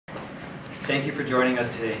thank you for joining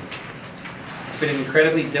us today. It's been an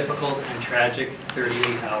incredibly difficult and tragic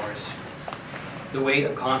 38 hours. The weight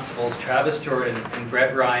of constables Travis Jordan and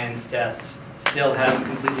Brett Ryan's deaths still hasn't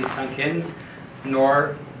completely sunk in,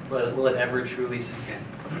 nor will it ever truly sink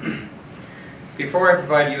in. Before I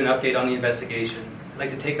provide you an update on the investigation, I'd like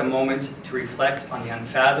to take a moment to reflect on the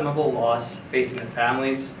unfathomable loss facing the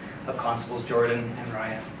families of Constables Jordan and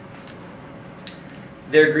Ryan.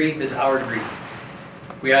 Their grief is our grief.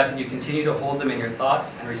 We ask that you continue to hold them in your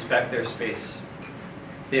thoughts and respect their space.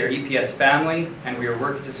 They are EPS family, and we are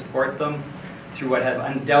working to support them through what have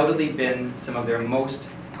undoubtedly been some of their most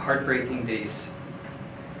heartbreaking days.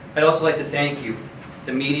 I'd also like to thank you,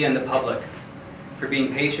 the media and the public, for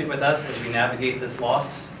being patient with us as we navigate this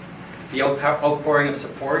loss. The outpouring of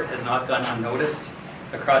support has not gone unnoticed.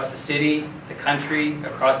 Across the city, the country,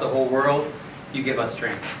 across the whole world, you give us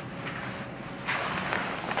strength.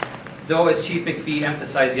 Though, as Chief McPhee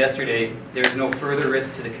emphasized yesterday, there is no further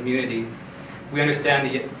risk to the community, we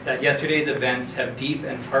understand that yesterday's events have deep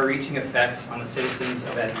and far-reaching effects on the citizens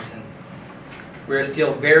of Edmonton. We are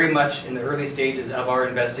still very much in the early stages of our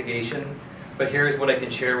investigation, but here's what I can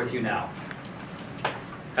share with you now.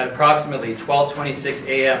 At approximately 12:26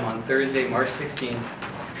 a.m. on Thursday, March 16th,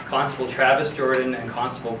 Constable Travis Jordan and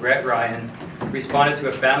Constable Brett Ryan responded to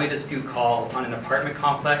a family dispute call on an apartment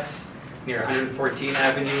complex near 114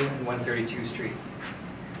 Avenue and 132 Street.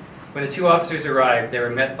 When the two officers arrived, they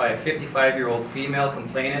were met by a 55-year-old female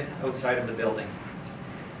complainant outside of the building.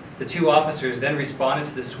 The two officers then responded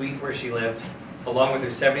to the suite where she lived, along with her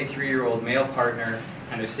 73-year-old male partner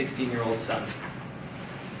and their 16-year-old son.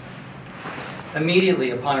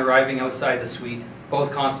 Immediately upon arriving outside the suite,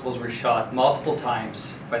 both constables were shot multiple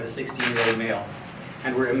times by the 16-year-old male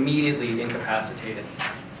and were immediately incapacitated.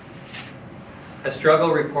 A struggle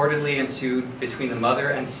reportedly ensued between the mother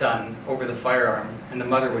and son over the firearm, and the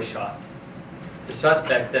mother was shot. The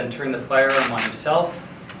suspect then turned the firearm on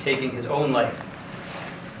himself, taking his own life.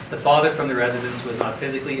 The father from the residence was not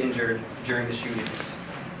physically injured during the shootings.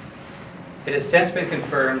 It has since been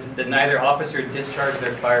confirmed that neither officer discharged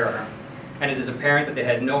their firearm, and it is apparent that they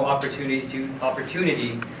had no opportunity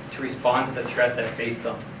to respond to the threat that faced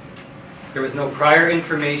them. There was no prior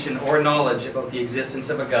information or knowledge about the existence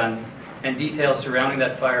of a gun, and details surrounding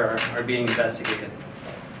that firearm are being investigated.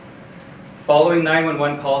 Following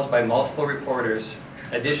 911 calls by multiple reporters,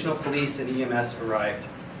 additional police and EMS arrived.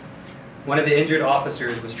 One of the injured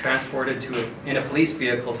officers was transported in a police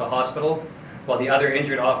vehicle to hospital, while the other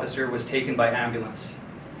injured officer was taken by ambulance.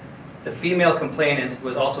 The female complainant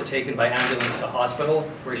was also taken by ambulance to hospital,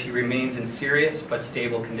 where she remains in serious but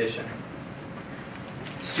stable condition.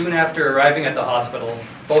 Soon after arriving at the hospital,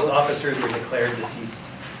 both officers were declared deceased.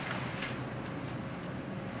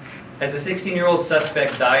 As the 16-year-old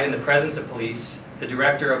suspect died in the presence of police, the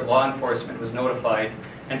Director of Law Enforcement was notified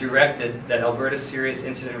and directed that Alberta Serious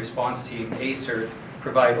Incident Response Team, ACERT,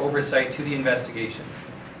 provide oversight to the investigation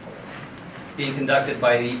being conducted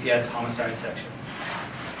by the EPS Homicide Section.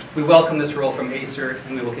 We welcome this role from ACERT,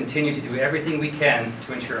 and we will continue to do everything we can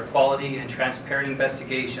to ensure a quality and transparent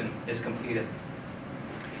investigation is completed.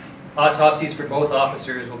 Autopsies for both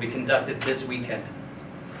officers will be conducted this weekend.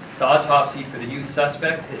 The autopsy for the youth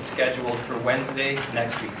suspect is scheduled for Wednesday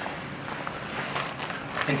next week.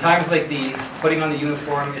 In times like these, putting on the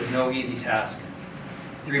uniform is no easy task.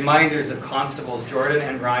 The reminders of Constables Jordan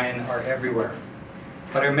and Ryan are everywhere,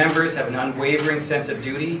 but our members have an unwavering sense of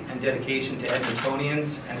duty and dedication to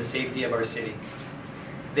Edmontonians and the safety of our city.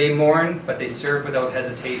 They mourn, but they serve without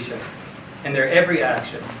hesitation. In their every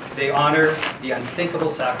action, they honor the unthinkable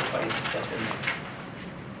sacrifice that's been made.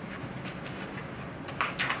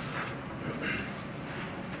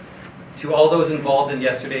 To all those involved in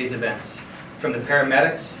yesterday's events, from the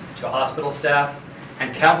paramedics to hospital staff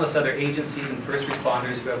and countless other agencies and first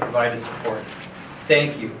responders who have provided support,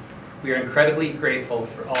 thank you. We are incredibly grateful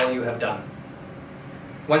for all you have done.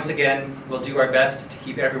 Once again, we'll do our best to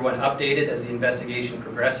keep everyone updated as the investigation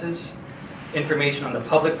progresses. Information on the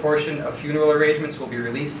public portion of funeral arrangements will be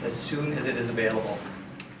released as soon as it is available.